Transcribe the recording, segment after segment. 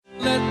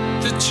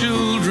the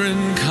children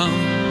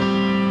come.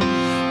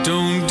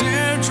 Don't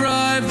dare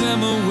drive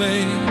them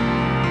away.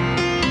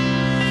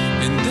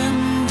 In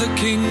them the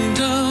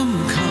kingdom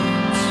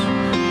comes.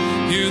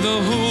 Hear the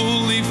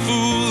holy,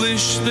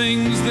 foolish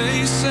things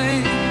they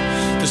say.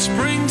 The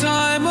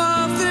springtime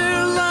of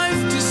their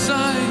life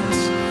decides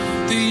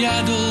the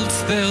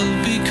adults they'll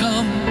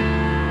become.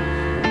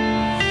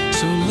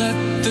 So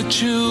let the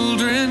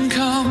children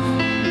come.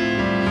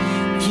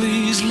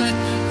 Please let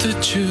the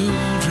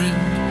children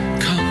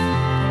come.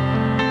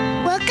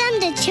 Welcome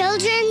to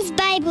Children's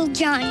Bible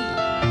Journey,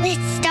 with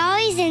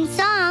stories and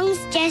songs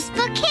just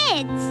for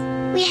kids.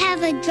 We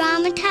have a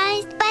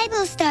dramatized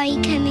Bible story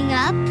coming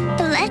up,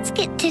 but let's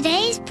get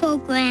today's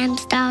program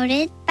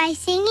started by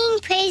singing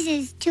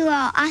praises to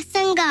our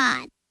awesome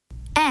God.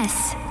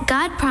 S.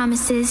 God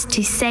promises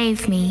to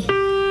save me.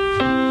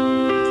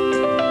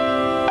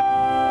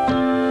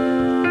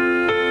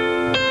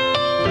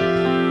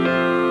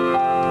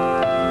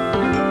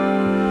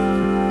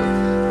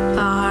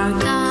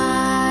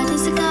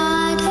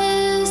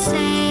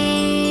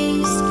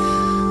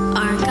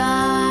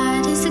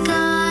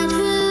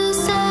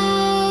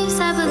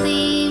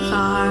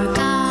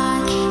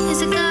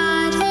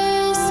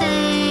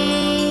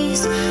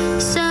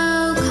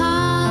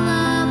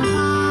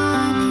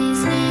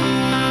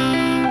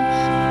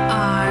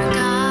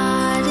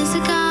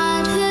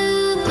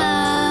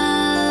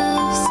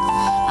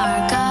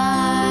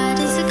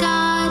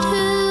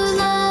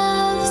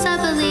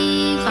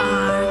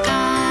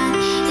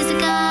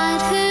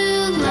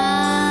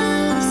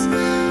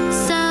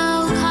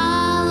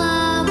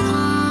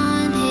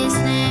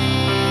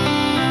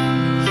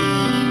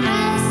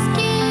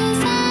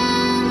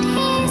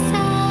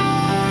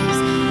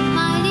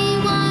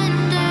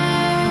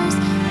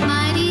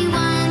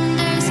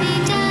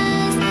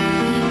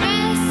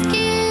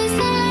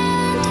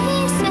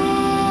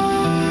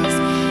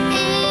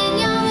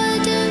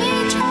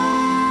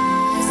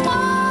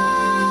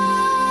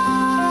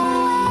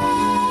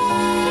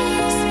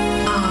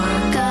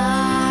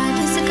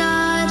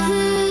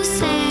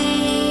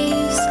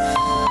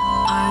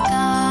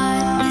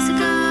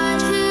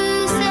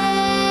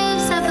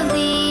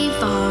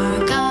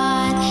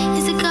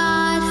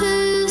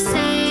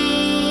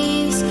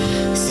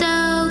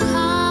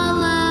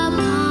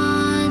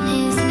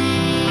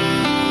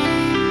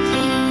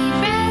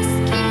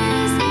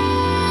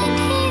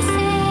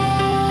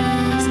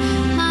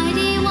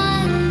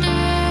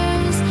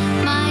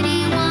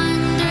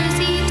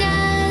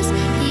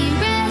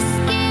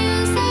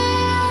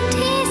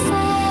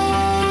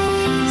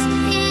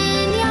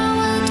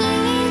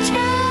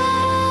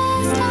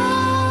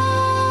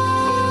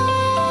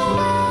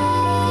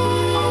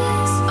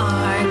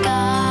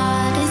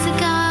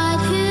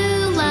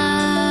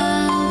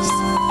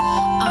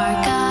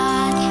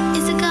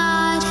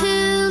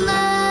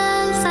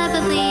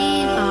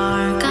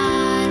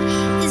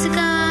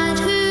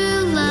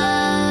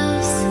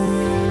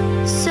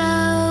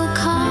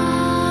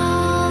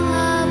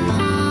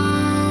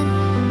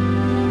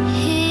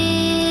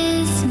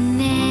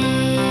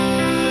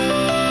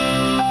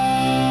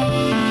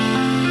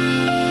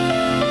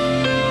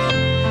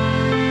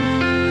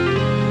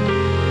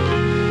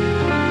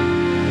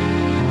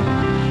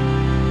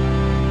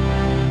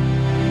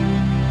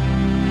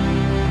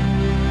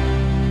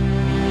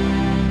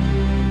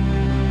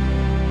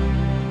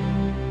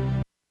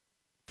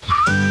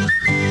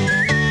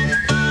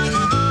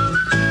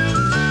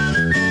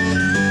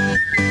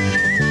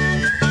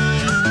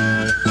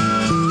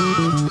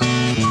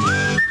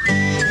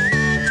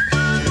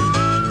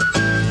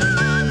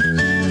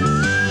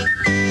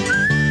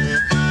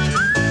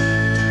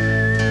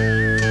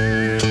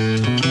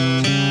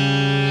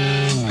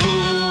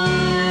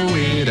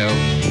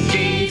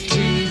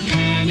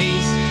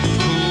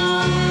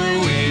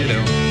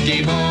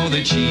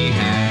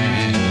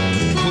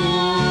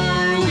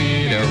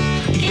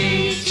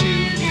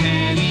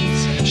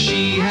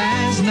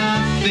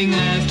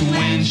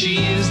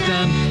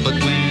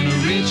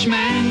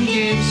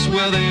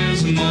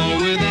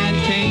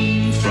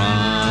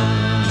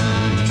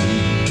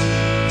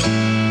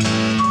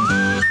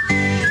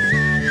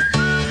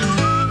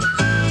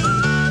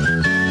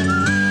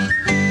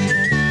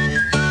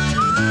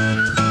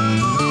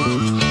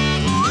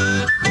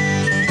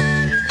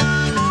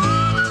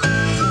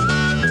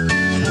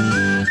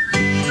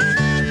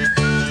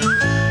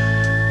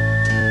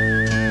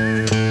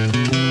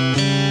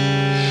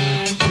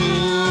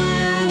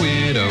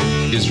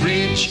 Is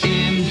rich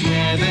in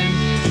heaven,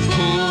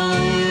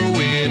 poor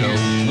widow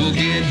will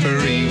give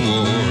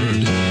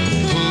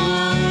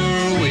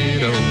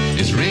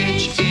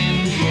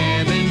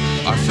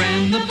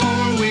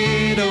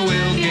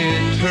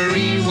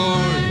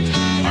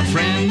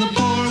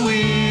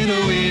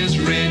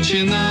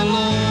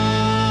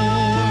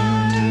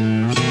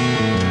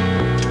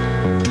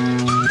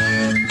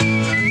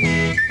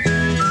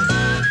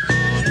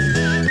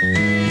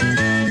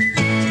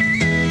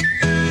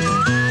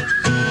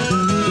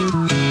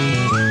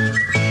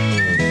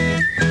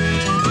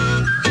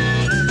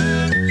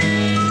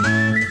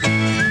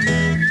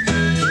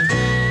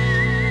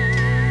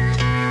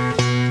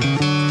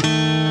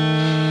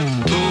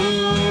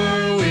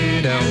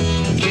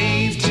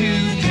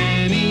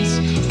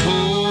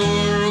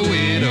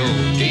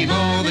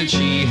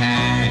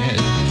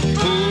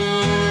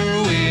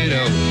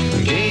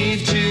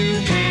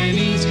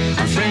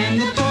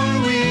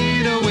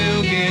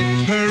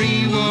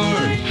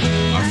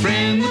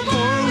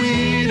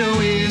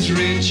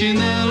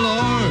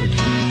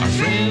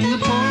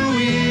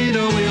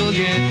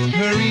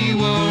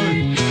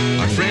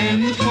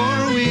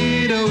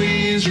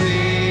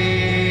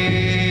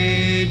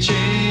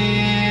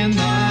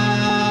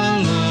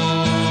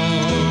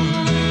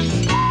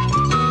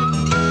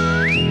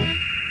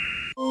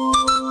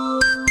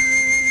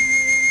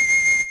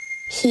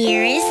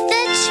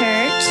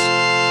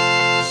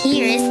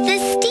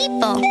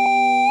people.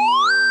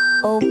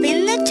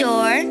 Open the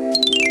door.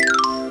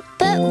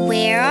 But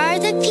where are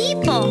the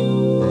people?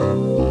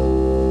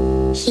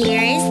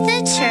 Here is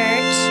the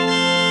church.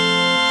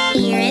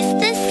 Here is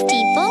the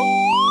steeple.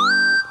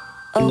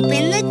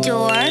 Open the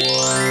door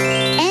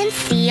and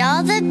see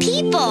all the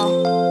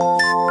people.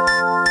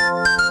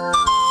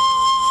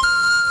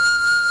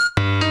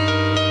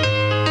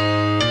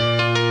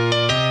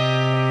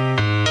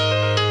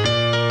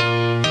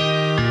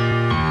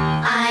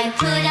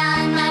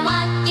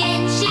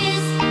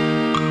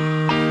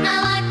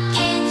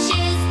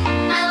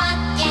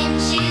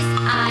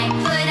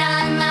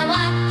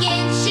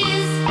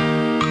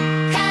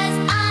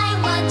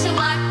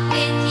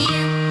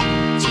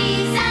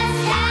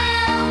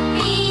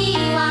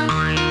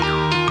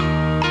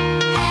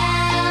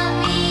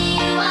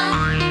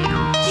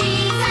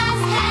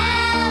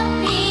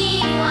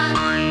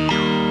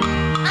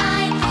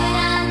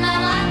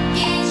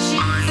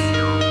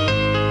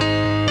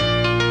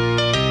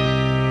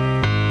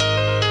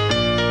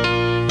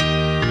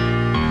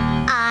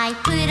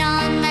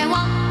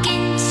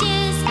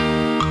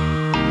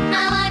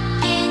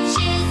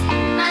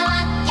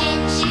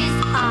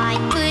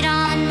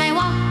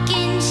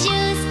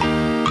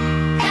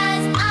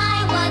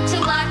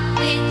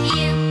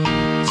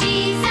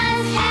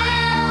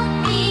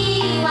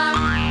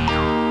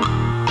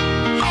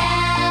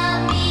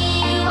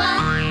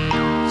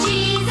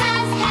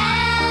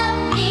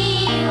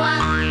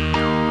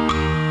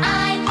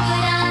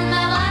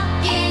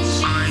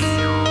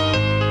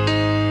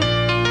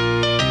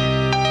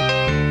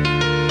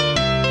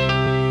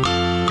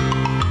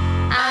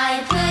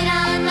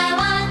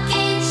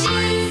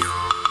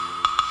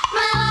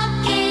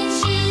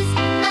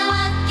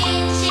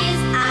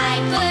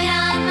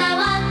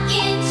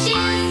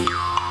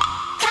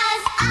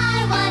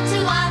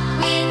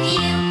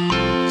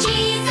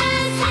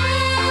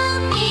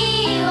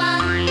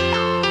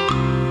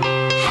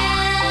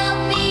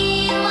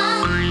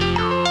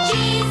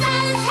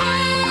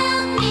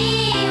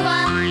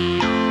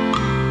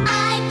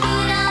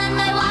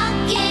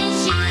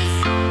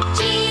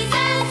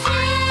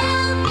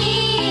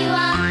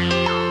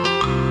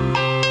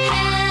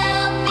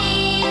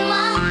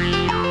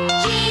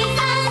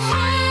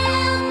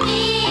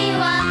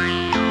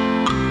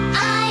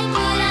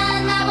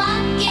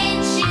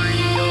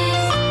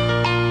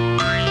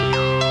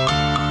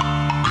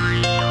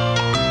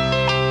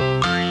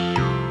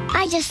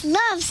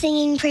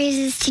 Singing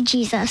praises to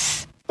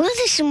Jesus. We'll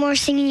do some more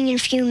singing in a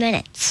few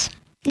minutes.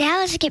 Now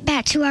let's get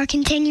back to our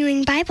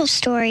continuing Bible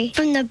story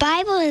from the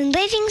Bible in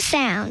Living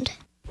Sound.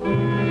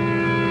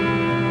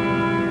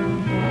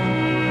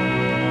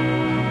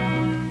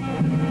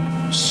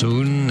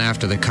 Soon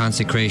after the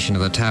consecration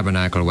of the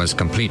tabernacle was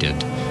completed,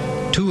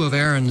 2 of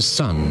Aaron's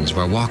sons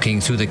were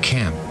walking through the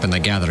camp in the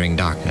gathering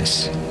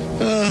darkness.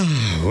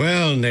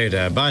 Well,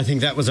 Nadab, I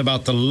think that was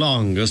about the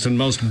longest and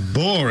most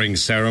boring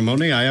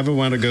ceremony I ever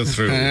want to go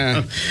through.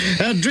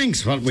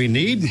 Drink's what we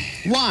need.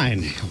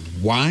 Wine.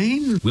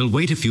 Wine? We'll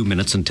wait a few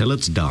minutes until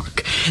it's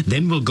dark.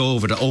 Then we'll go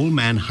over to Old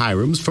Man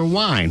Hiram's for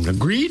wine.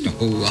 Agreed?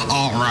 Oh,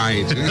 all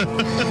right.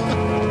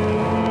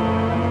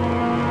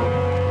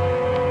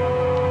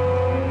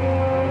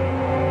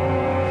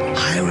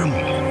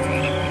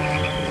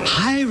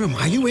 Hiram,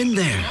 are you in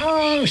there?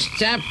 Oh,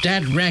 stop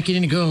that racket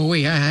and go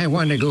away. I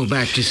want to go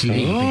back to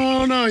sleep.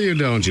 Oh, no, you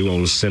don't, you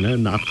old sinner.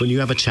 Not when you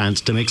have a chance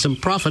to make some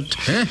profit.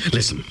 Huh?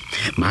 Listen,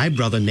 my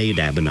brother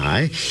Nadab and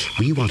I,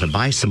 we want to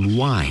buy some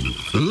wine.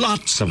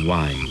 Lots of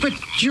wine. But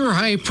you're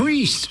high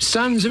priest,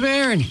 sons of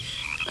Aaron.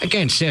 I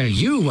can't sell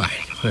you wine.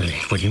 Well,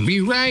 it wouldn't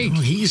be right. Oh,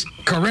 he's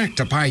correct.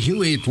 To buy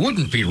you, it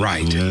wouldn't be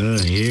right.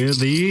 Hear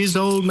these,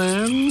 old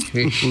man?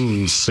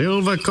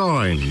 Silver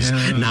coins.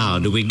 Now,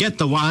 do we get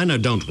the wine or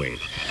don't we?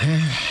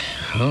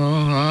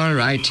 Oh, all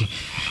right.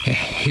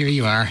 Here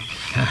you are.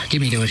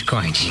 Give me those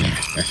coins.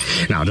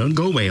 Now, don't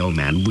go away, old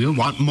man. We'll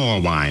want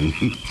more wine.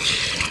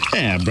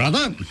 There,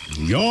 brother.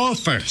 You're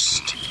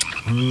first.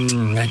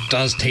 That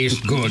does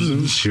taste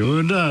good.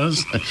 Sure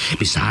does.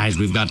 Besides,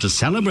 we've got to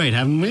celebrate,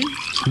 haven't we?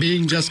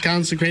 Being just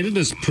consecrated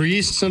as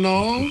priests and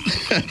all.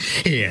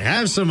 Here,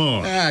 have some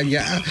more.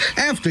 Yeah,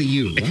 after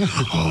you.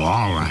 Oh,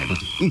 all right.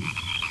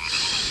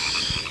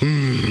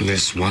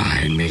 This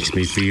wine makes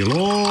me feel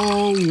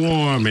all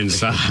warm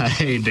inside.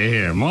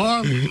 Here,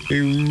 more?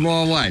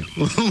 More what?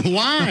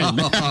 Wine.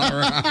 All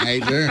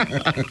right.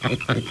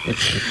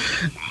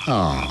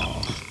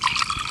 Oh.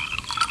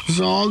 It's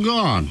all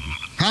gone.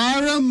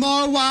 Hiram,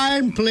 more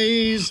wine,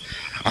 please.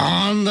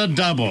 On the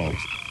double.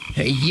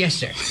 Yes,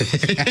 sir.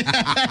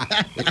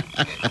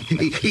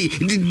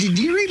 Did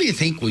you really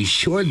think we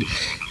should?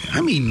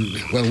 I mean,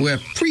 well, we're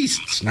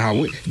priests now.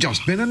 We've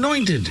just been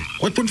anointed.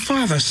 What would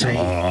Father say?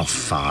 Oh,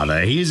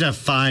 Father, he's a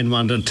fine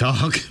one to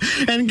talk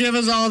and give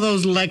us all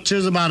those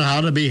lectures about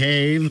how to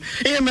behave.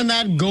 Him and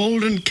that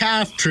golden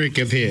calf trick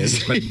of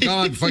his. But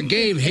God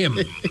forgave him.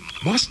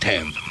 Must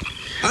have.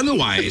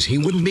 Otherwise, he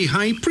wouldn't be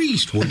high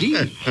priest, would he?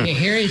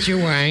 Here is your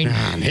wine.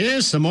 And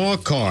here's some more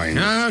coins.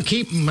 No,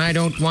 keep them. I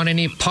don't want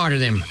any part of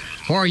them.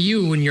 Or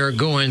you and your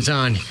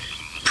goings-on.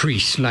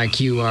 priest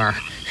like you are.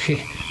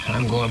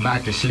 I'm going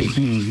back to sleep.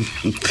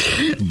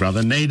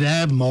 Brother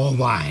Nadab, more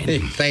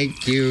wine.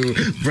 Thank you,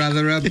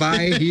 Brother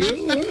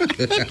Abihu.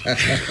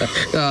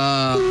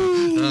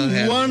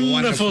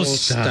 Wonderful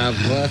stuff.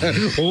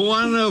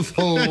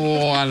 Wonderful.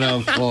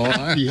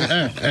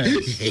 Yeah.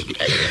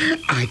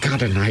 I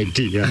got an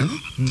idea.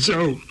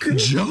 Joke?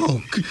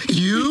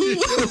 You?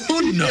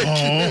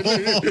 No.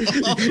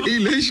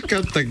 Let's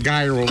cut the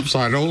guy ropes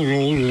on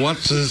old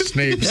what's his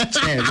name's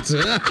tent.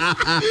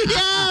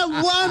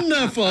 Yeah,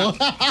 wonderful.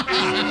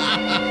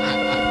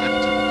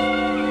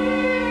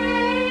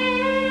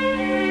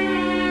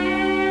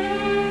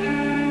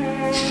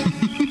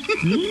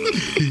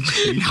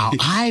 Now,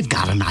 I've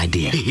got an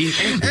idea.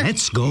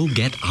 Let's go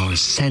get our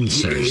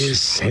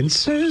censers.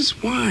 Censers?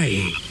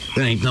 Why?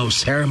 There ain't no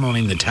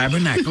ceremony in the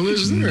tabernacle,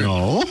 is there?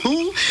 No.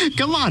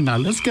 Come on now,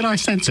 let's get our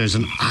censers,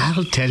 and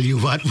I'll tell you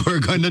what we're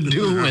going to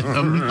do with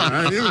them.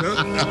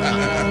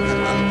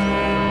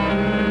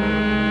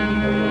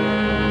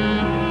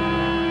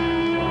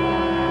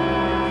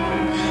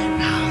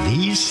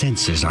 These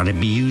censers are to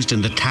be used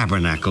in the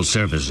tabernacle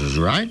services,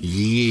 right?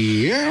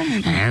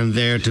 Yeah. And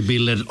they're to be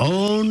lit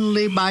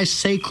only by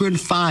sacred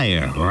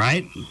fire,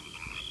 right?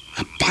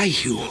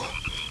 Abihu,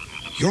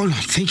 you're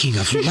not thinking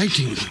of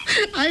lighting.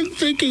 I'm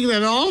thinking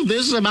that all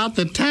this about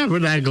the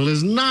tabernacle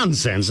is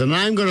nonsense, and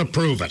I'm going to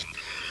prove it.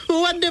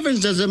 What difference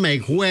does it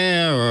make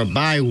where or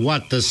by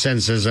what the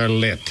censers are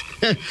lit?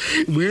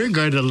 We're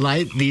going to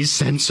light these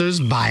censers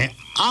by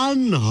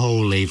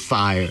unholy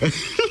fire.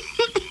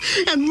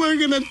 And we're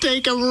going to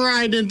take them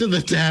right into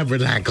the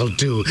tabernacle,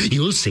 too.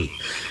 You'll see.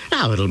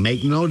 Now, it'll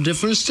make no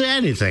difference to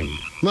anything.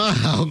 Well,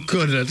 how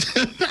could it?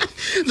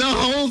 The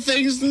whole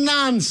thing's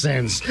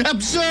nonsense.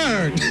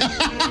 Absurd.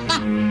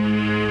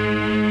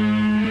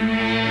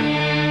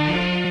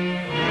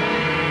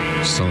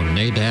 So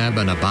Nadab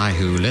and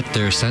Abihu lit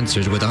their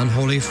censers with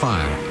unholy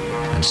fire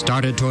and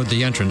started toward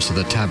the entrance of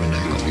the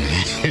tabernacle.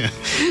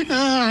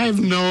 I've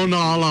known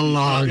all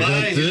along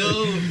that...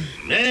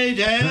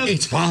 Nadab?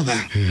 It's Father.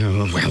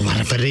 Well, what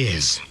if it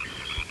is?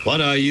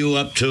 What are you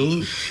up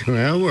to?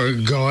 Well, we're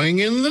going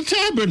in the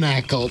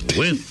tabernacle.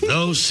 With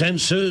those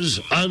censers,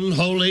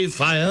 unholy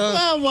fire?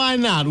 Well, why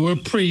not? We're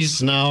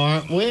priests now,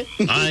 aren't we?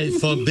 I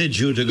forbid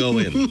you to go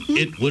in.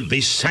 It would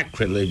be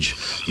sacrilege.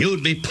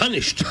 You'd be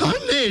punished.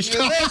 Punished?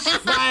 This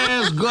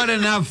fire's good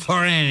enough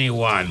for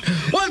anyone.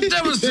 What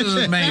difference does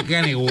it make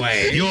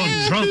anyway? You're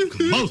drunk,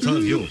 both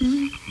of you.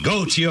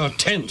 Go to your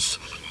tents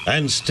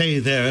and stay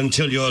there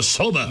until you're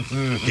sober.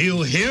 Do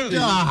you hear?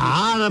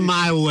 Out of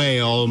my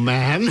way, old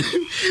man.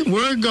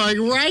 We're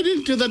going right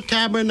into the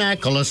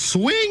tabernacle,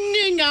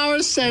 swinging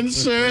our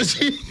censers.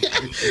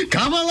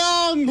 Come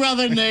along,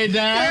 Brother Nadab.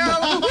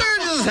 Yeah, we're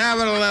just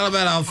having a little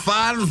bit of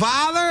fun,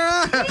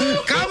 Father.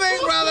 Coming,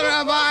 Brother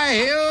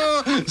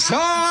Abihu. So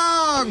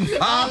long,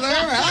 Father.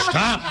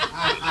 Stop.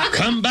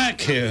 Come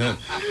back here.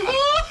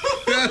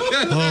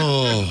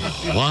 Oh,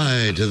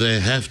 why do they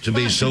have to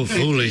be so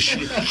foolish?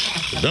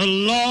 The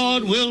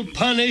Lord will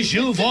punish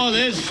you for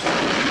this.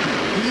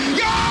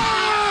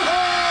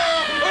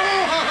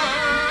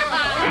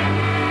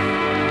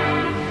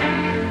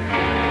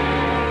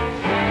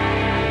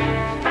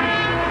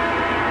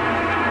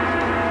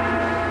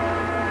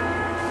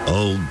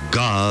 O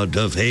God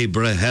of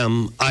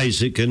Abraham,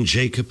 Isaac, and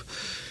Jacob,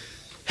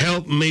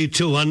 help me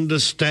to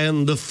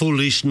understand the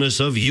foolishness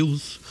of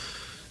youth.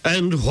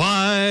 And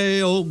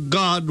why, oh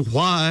God,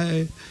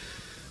 why?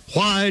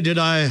 Why did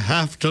I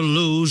have to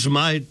lose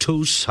my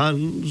 2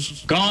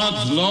 sons?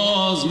 God's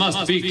laws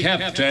must be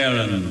kept,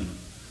 Aaron.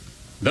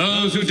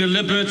 Those who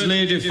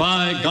deliberately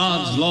defy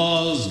God's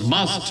laws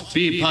must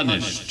be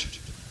punished.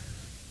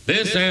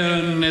 This,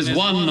 Aaron, is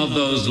one of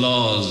those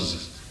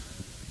laws.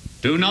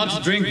 Do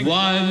not drink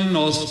wine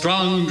or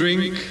strong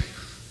drink,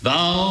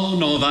 thou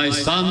nor thy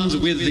sons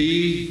with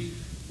thee,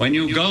 when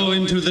you go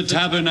into the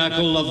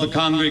tabernacle of the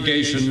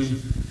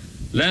congregation,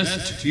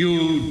 lest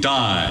you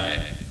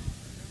die.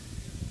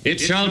 It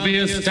shall be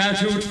a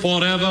statute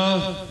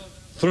forever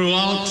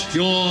throughout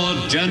your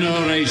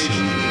generations.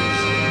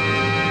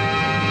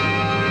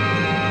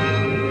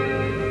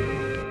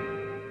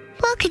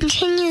 We'll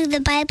continue the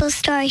Bible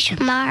story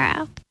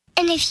tomorrow.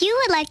 And if you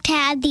would like to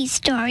add these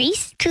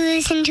stories to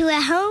listen to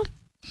at home,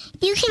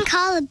 you can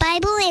call the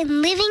Bible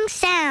in Living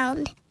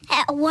Sound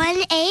at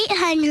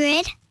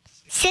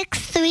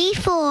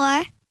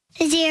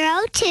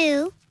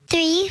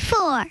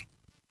 1-800-634-0234.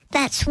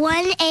 That's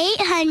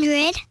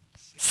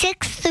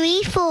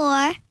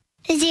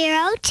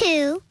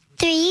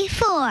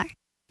 1-800-634-0234.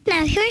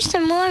 Now here's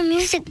some more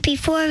music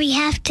before we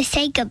have to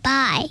say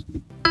goodbye.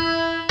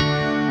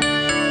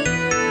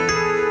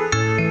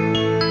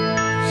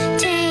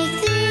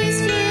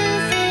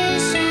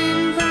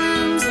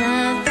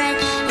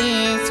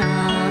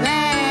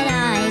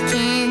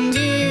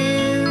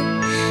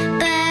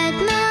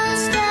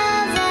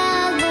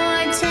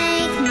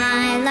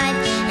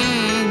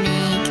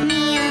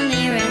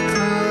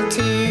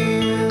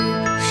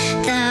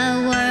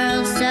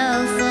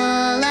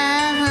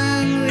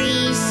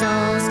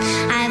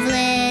 I've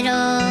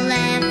little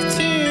left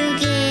to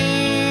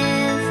give.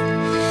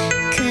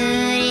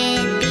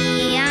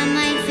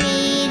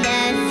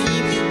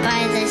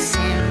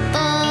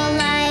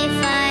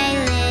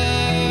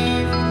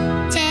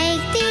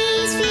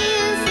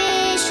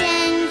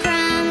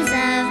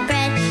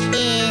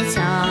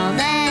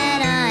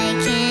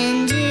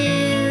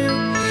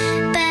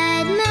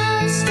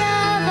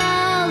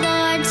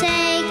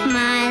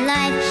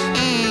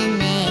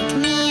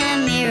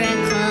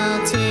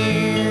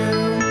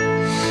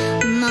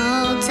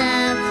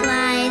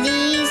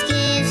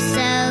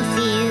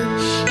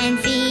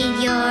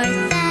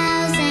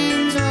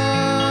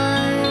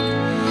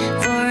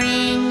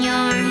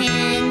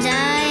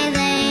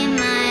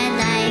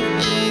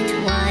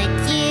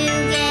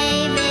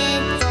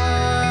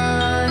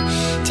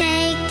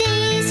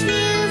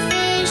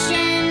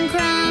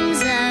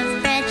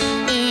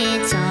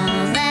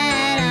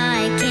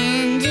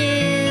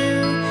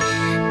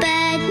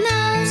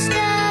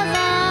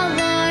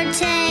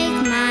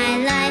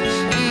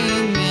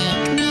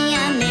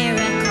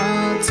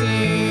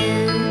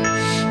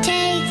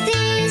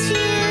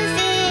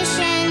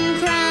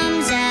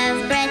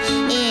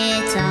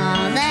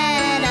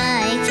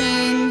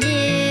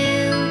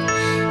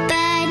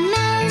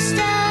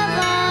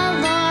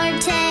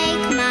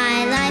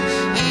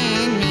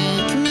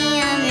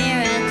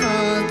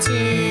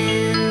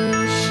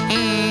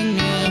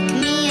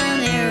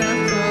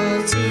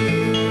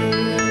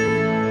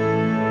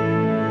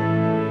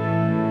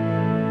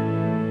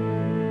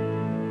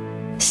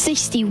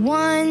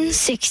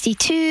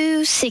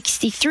 62,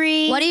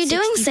 63. What are you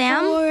doing,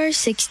 Sam?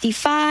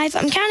 65.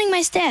 I'm counting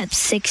my steps.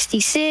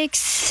 66,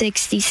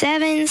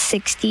 67,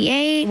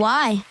 68.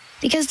 Why?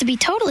 Because to be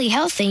totally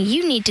healthy,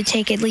 you need to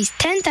take at least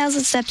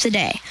 10,000 steps a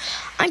day.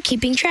 I'm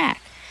keeping track.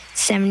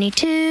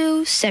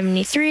 72,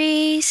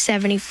 73,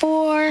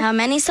 74. How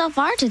many so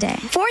far today?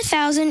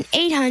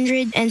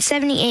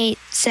 4,878,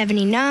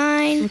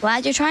 79. I'm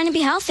glad you're trying to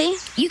be healthy.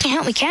 You can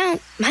help me count.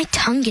 My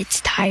tongue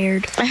gets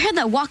tired. I heard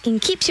that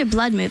walking keeps your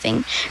blood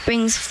moving,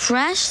 brings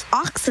fresh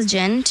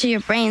oxygen to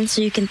your brain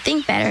so you can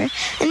think better,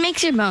 and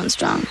makes your bones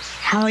strong.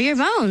 How are your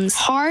bones?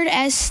 Hard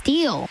as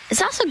steel.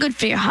 It's also good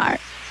for your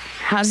heart.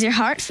 How's your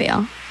heart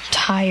feel?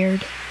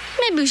 Tired.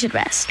 Maybe we should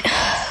rest.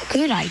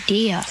 Good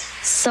idea.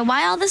 So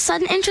why all this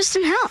sudden interest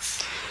in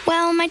health?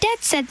 Well, my dad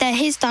said that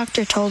his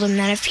doctor told him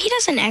that if he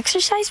doesn't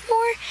exercise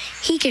more,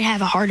 he could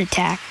have a heart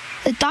attack.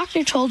 The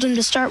doctor told him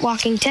to start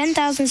walking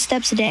 10,000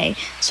 steps a day,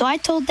 so I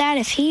told Dad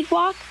if he'd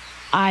walk,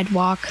 I'd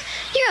walk.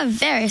 You're a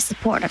very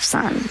supportive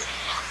son.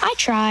 I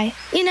try.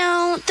 You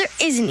know, there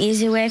is an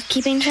easy way of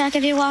keeping track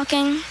of your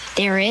walking.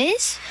 There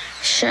is?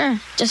 Sure,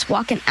 just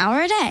walk an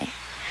hour a day.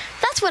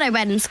 That's what I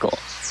read in school.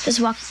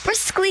 Just walk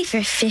briskly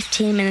for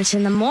 15 minutes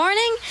in the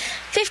morning,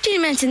 15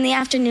 minutes in the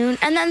afternoon,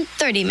 and then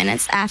 30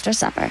 minutes after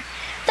supper.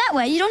 That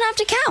way you don't have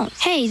to count.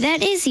 Hey,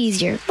 that is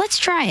easier. Let's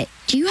try it.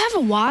 Do you have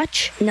a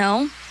watch?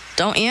 No.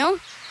 Don't you?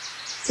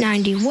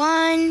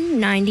 91,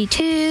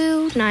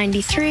 92,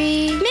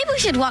 93. Maybe we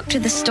should walk to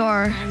the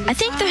store. I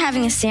think they're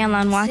having a sale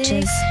on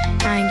watches.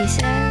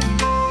 97.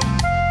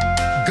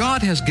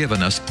 God has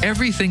given us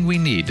everything we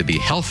need to be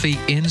healthy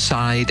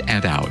inside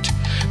and out.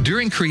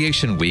 During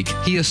Creation Week,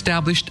 He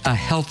established a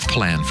health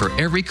plan for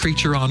every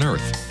creature on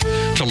earth.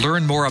 To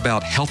learn more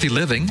about healthy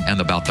living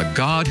and about the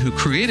God who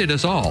created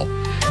us all,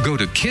 go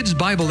to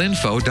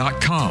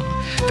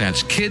kidsbibleinfo.com.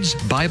 That's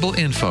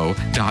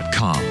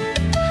kidsbibleinfo.com.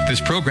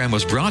 This program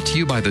was brought to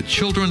you by the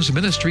Children's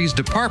Ministries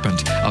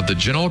Department of the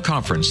General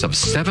Conference of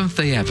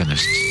Seventh-day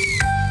Adventists.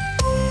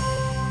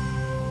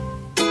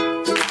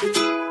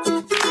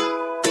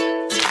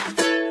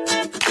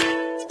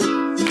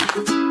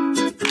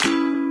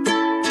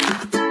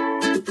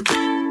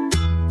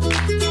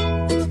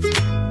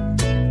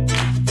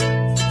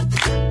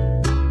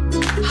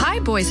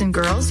 Boys and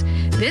girls,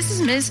 this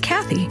is Ms.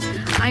 Kathy.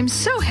 I'm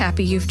so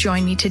happy you've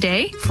joined me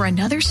today for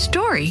another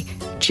story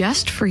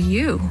just for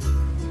you.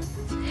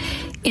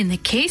 In the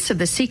case of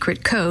the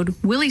secret code,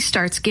 Willie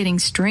starts getting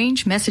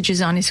strange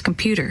messages on his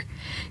computer.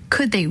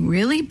 Could they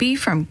really be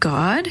from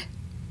God?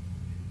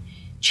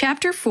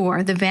 Chapter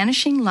 4, The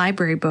Vanishing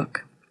Library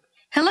Book.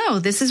 Hello,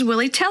 this is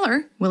Willie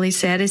Teller, Willie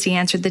said as he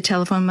answered the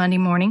telephone Monday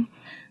morning.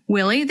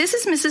 Willie, this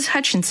is Mrs.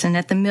 Hutchinson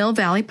at the Mill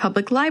Valley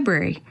Public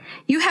Library.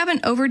 You have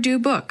an overdue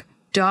book.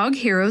 Dog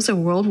Heroes of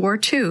World War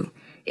II.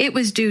 It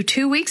was due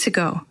 2 weeks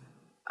ago.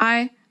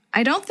 I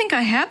don't think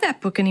I have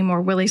that book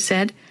anymore, Willie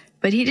said,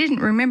 but he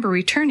didn't remember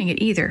returning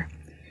it either.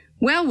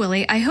 Well,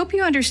 Willie, I hope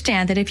you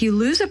understand that if you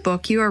lose a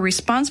book, you are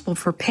responsible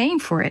for paying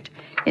for it.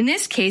 In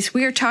this case,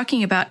 we are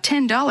talking about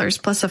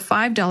 $10 plus a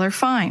 $5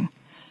 fine.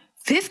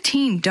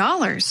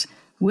 $15?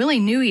 Willie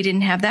knew he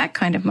didn't have that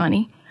kind of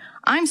money.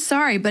 I'm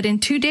sorry, but in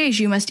 2 days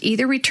you must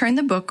either return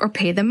the book or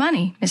pay the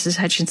money, Mrs.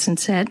 Hutchinson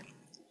said.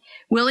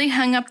 Willie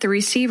hung up the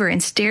receiver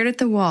and stared at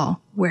the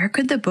wall. Where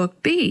could the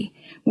book be?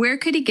 Where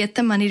could he get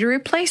the money to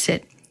replace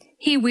it?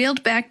 He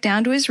wheeled back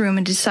down to his room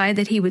and decided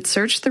that he would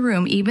search the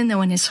room even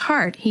though in his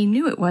heart he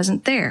knew it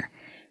wasn't there.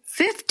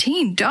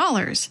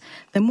 $15!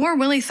 The more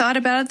Willie thought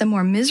about it, the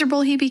more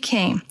miserable he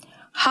became.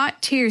 Hot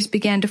tears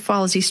began to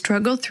fall as he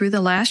struggled through the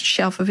last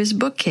shelf of his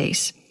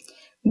bookcase.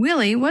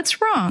 Willie,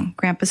 what's wrong?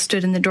 Grandpa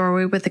stood in the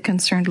doorway with a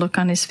concerned look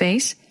on his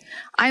face.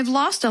 I've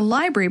lost a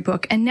library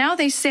book, and now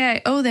they say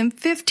I owe them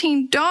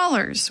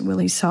 $15,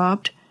 Willie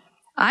sobbed.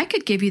 I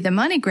could give you the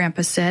money,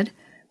 Grandpa said.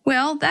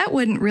 Well, that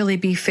wouldn't really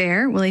be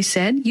fair, Willie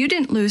said. You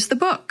didn't lose the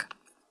book.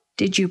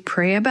 Did you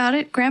pray about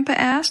it? Grandpa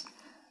asked.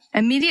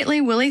 Immediately,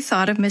 Willie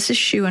thought of Mrs.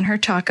 Shue and her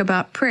talk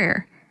about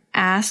prayer.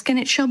 Ask, and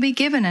it shall be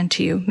given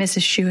unto you,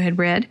 Mrs. Shue had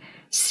read.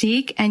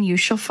 Seek, and you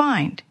shall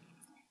find.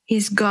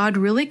 Is God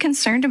really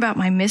concerned about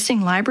my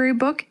missing library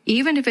book,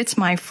 even if it's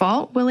my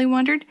fault? Willie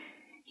wondered.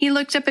 He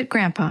looked up at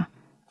Grandpa.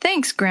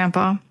 Thanks,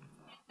 Grandpa.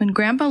 When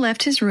Grandpa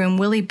left his room,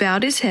 Willie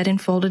bowed his head and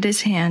folded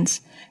his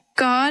hands.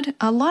 God,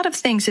 a lot of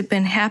things have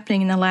been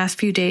happening in the last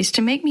few days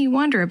to make me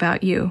wonder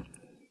about you.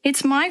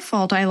 It's my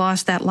fault I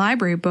lost that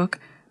library book,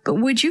 but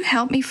would you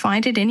help me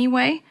find it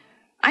anyway?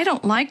 I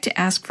don't like to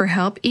ask for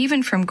help,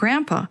 even from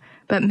Grandpa,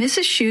 but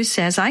Mrs. Shue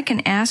says I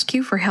can ask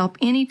you for help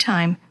any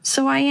time,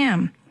 so I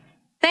am.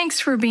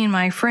 Thanks for being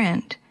my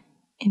friend.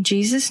 In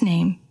Jesus'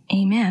 name,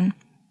 amen.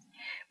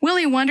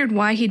 Willie wondered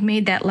why he'd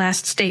made that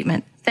last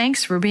statement,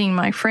 thanks for being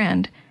my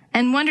friend,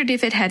 and wondered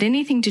if it had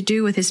anything to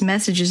do with his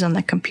messages on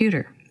the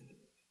computer.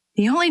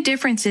 The only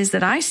difference is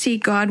that I see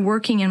God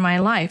working in my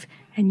life,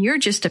 and you're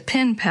just a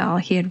pen pal,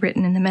 he had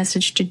written in the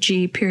message to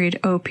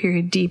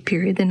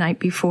G.O.D. the night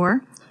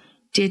before.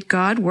 Did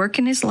God work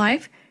in his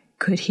life?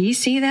 Could he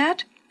see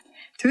that?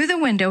 Through the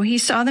window, he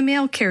saw the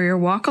mail carrier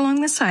walk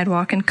along the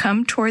sidewalk and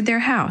come toward their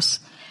house.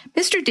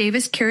 Mr.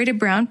 Davis carried a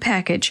brown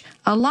package,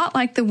 a lot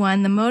like the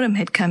one the modem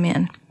had come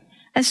in.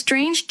 A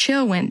strange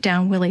chill went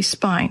down Willie's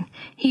spine.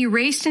 He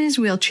raced in his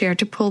wheelchair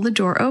to pull the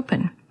door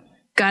open.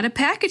 "Got a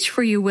package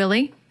for you,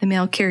 Willie," the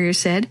mail carrier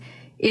said.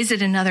 "Is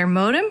it another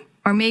modem,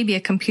 or maybe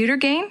a computer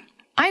game?"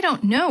 "I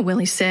don't know,"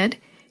 Willie said.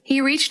 He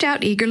reached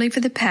out eagerly for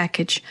the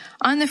package.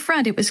 On the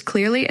front it was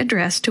clearly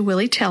addressed to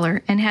Willie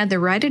Teller and had the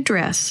right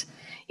address.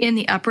 In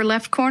the upper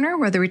left corner,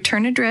 where the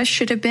return address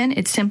should have been,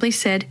 it simply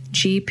said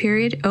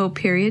G.O.D.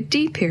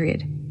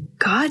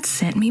 "God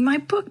sent me my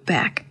book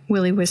back,"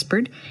 Willie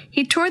whispered.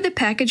 He tore the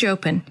package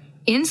open.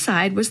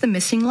 Inside was the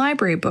missing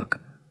library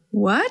book.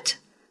 "What?"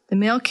 The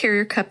mail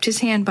carrier cupped his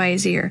hand by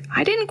his ear.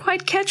 "I didn't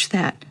quite catch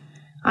that."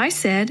 "I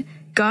said,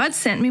 God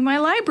sent me my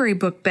library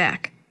book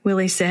back,"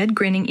 Willie said,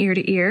 grinning ear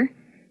to ear.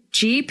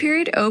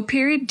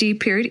 G.O.D.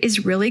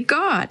 is really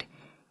God.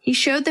 He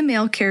showed the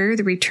mail carrier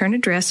the return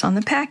address on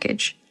the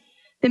package.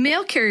 The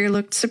mail carrier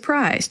looked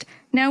surprised.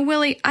 "Now,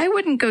 Willie, I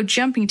wouldn't go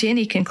jumping to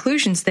any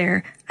conclusions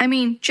there. I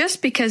mean,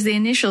 just because the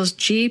initials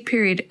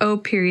G.O.D.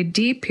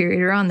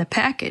 are on the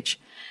package.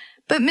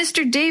 But,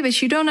 Mr.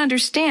 Davis, you don't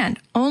understand.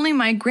 Only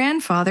my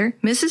grandfather,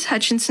 Mrs.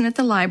 Hutchinson at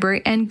the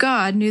library, and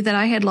God knew that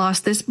I had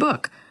lost this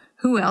book.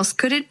 Who else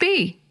could it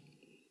be?"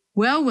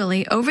 "Well,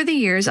 Willie, over the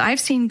years, I've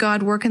seen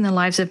God work in the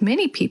lives of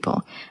many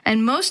people,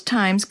 and most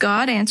times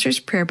God answers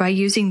prayer by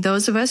using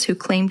those of us who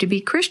claim to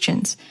be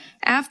Christians.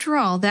 After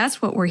all,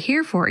 that's what we're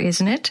here for,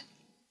 isn't it?"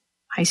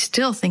 "I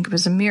still think it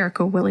was a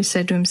miracle," Willie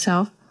said to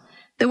himself.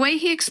 The way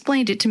he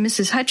explained it to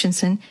Mrs.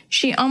 Hutchinson,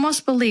 she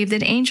almost believed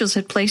that angels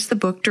had placed the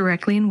book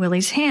directly in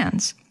Willie's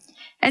hands.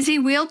 As he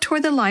wheeled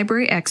toward the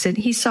library exit,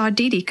 he saw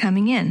Dee Dee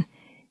coming in.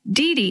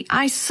 "Dee Dee,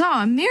 I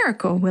saw a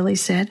miracle," Willie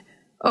said.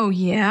 "Oh,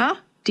 yeah?"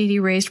 Dee Dee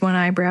raised one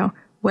eyebrow.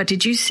 "What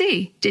did you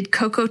see? Did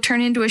Coco turn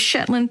into a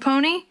Shetland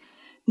pony?"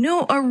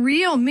 "No, a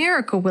real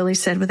miracle," Willie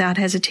said without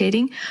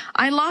hesitating.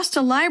 "I lost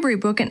a library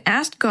book and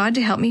asked God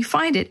to help me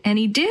find it, and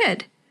he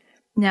did."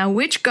 "Now,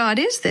 which God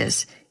is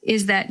this?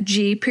 Is that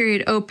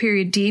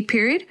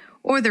G.O.D.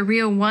 or the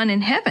real one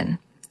in heaven?"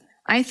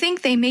 "I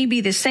think they may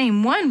be the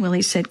same one,"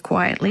 Willie said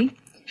quietly.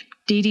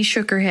 Dee Dee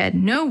shook her head.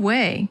 "No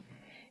way."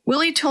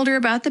 Willie told her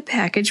about the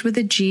package with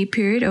the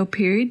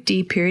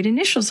G.O.D.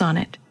 initials on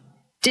it.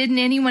 "Didn't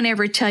anyone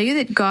ever tell you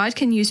that God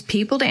can use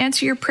people to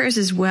answer your prayers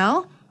as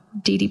well?"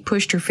 Dee Dee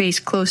pushed her face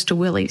close to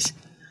Willie's.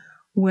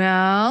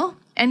 "Well,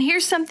 and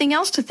here's something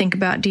else to think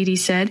about," Dee Dee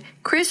said.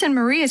 "Chris and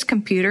Maria's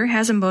computer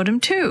has a modem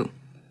too."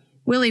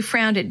 Willie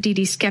frowned at Dee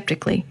Dee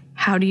skeptically.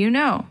 "How do you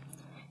know?"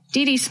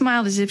 Dee Dee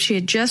smiled as if she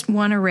had just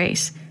won a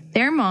race.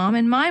 "Their mom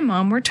and my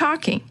mom were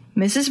talking.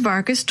 Mrs.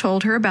 Vargas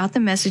told her about the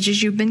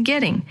messages you've been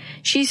getting.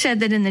 She said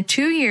that in the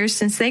 2 years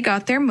since they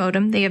got their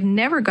modem, they have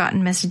never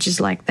gotten messages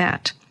like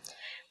that."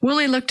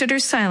 Willie looked at her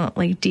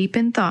silently, deep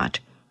in thought.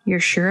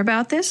 "You're sure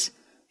about this?"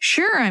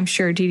 "Sure, I'm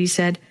sure," Dee Dee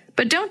said.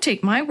 "But don't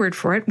take my word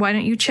for it. Why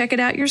don't you check it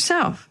out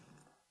yourself?"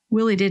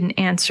 Willie didn't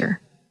answer.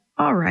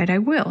 "All right, I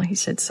will," he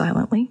said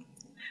silently.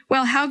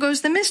 "Well, how goes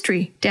the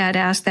mystery?" Dad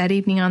asked that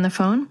evening on the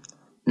phone.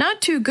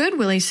 "Not too good,"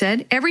 Willie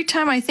said. "Every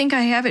time I think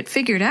I have it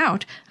figured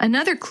out,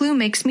 another clue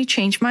makes me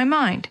change my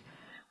mind."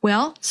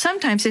 "Well,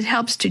 sometimes it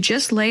helps to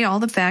just lay all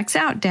the facts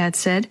out," Dad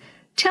said.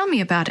 "Tell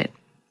me about it."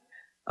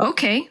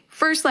 "Okay,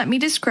 first let me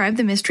describe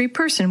the mystery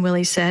person,"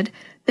 Willie said.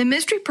 "The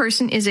mystery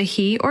person is a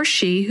he or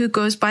she who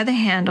goes by the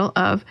handle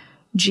of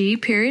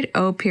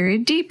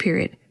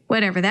G.O.D.,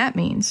 whatever that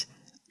means.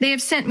 They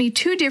have sent me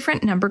 2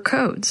 different number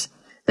codes.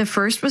 The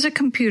first was a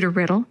computer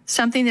riddle,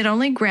 something that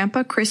only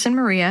Grandpa, Chris, and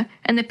Maria,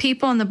 and the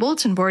people on the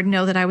bulletin board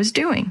know that I was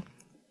doing.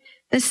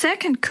 The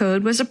second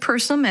code was a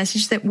personal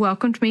message that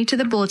welcomed me to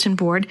the bulletin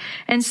board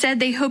and said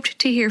they hoped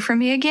to hear from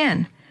me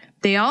again.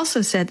 They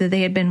also said that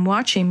they had been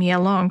watching me a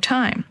long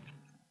time.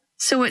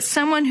 "So it's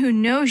someone who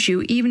knows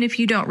you even if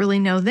you don't really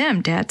know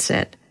them," Dad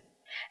said.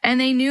 "And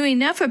they knew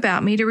enough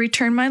about me to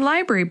return my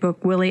library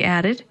book," Willie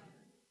added.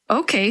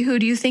 "Okay, who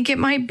do you think it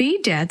might be?"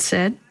 Dad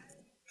said.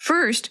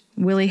 "First,"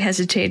 Willie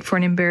hesitated for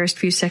an embarrassed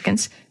few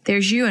seconds,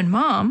 "there's you and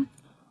Mom."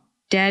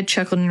 Dad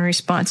chuckled in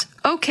response.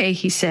 "Okay,"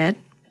 he said.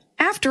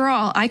 "After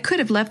all, I could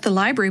have left the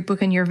library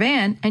book in your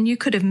van, and you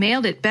could have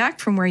mailed it back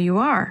from where you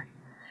are."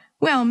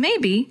 "Well,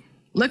 maybe.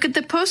 Look at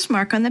the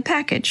postmark on the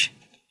package."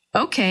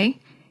 "Okay."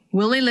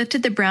 Willie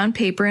lifted the brown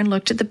paper and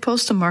looked at the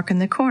postal mark in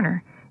the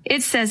corner.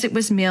 "It says it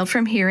was mailed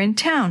from here in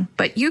town,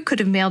 but you could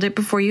have mailed it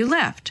before you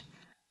left."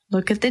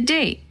 "Look at the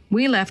date.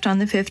 We left on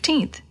the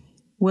 15th.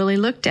 Willie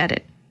looked at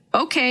it.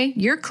 "Okay,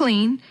 you're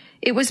clean.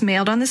 It was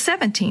mailed on the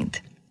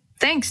 17th.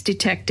 "Thanks,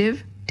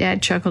 Detective,"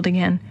 Dad chuckled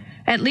again.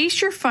 "At least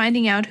you're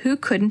finding out who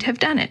couldn't have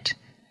done it.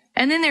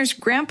 And then there's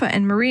Grandpa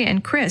and Maria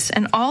and Chris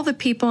and all the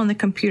people on the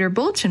computer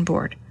bulletin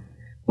board.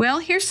 Well,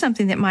 here's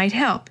something that might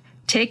help.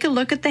 Take a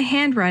look at the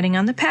handwriting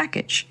on the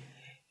package."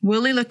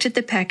 Willie looked at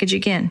the package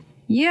again.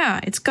 "Yeah,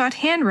 it's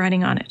got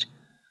handwriting on it."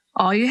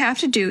 "All you have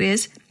to do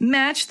is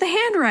match the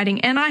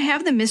handwriting, and I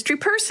have the mystery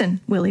person,"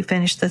 Willie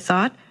finished the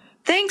thought.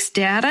 "Thanks,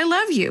 Dad. I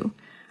love you."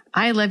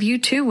 "I love you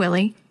too,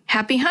 Willie.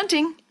 Happy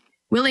hunting."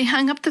 Willie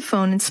hung up the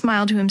phone and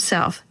smiled to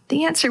himself.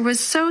 The answer was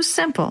so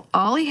simple.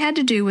 All he had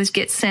to do was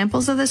get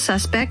samples of the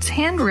suspect's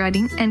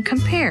handwriting and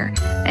compare,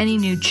 and he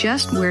knew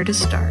just where to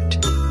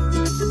start.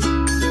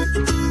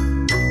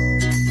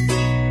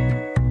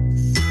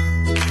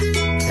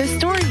 The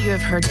story you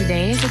have heard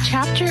today is a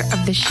chapter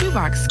of The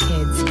Shoebox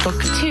Kids,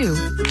 Book 2,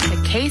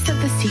 The Case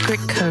of the Secret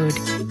Code,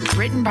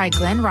 written by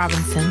Glenn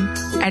Robinson,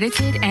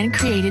 edited and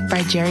created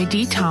by Jerry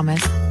D.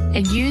 Thomas,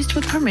 and used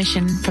with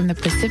permission from the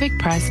Pacific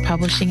Press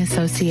Publishing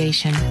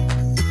Association.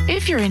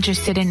 If you're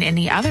interested in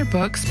any other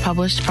books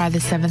published by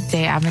the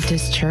Seventh-day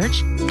Adventist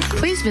Church,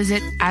 please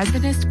visit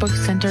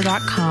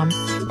AdventistBookCenter.com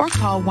or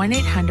call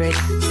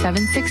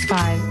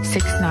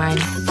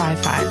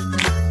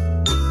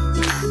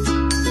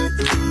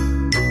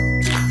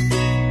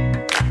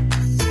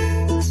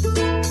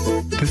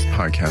 1-800-765-6955. This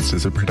podcast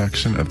is a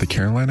production of the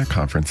Carolina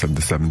Conference of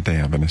the Seventh-day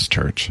Adventist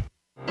Church.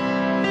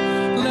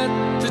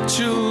 Let the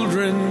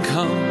children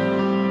come.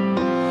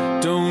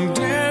 Don't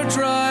dare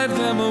drive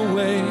them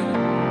away.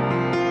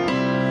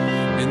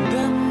 In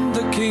them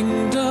the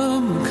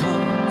kingdom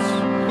comes.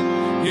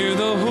 Hear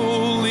the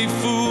holy,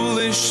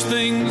 foolish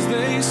things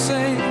they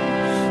say.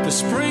 The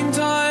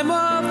springtime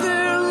of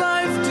their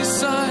life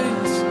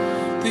decides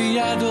the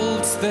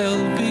adults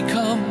they'll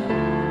become.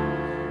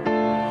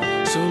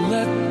 So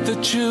let the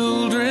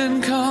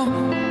children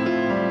come.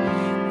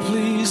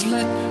 Please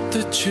let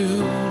the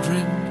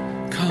children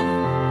come.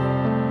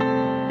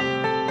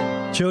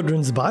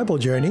 Children's Bible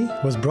Journey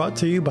was brought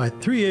to you by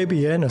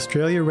 3ABN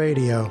Australia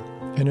Radio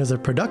and is a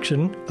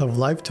production of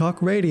Life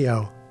Talk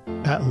Radio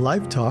at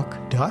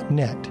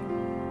lifetalk.net.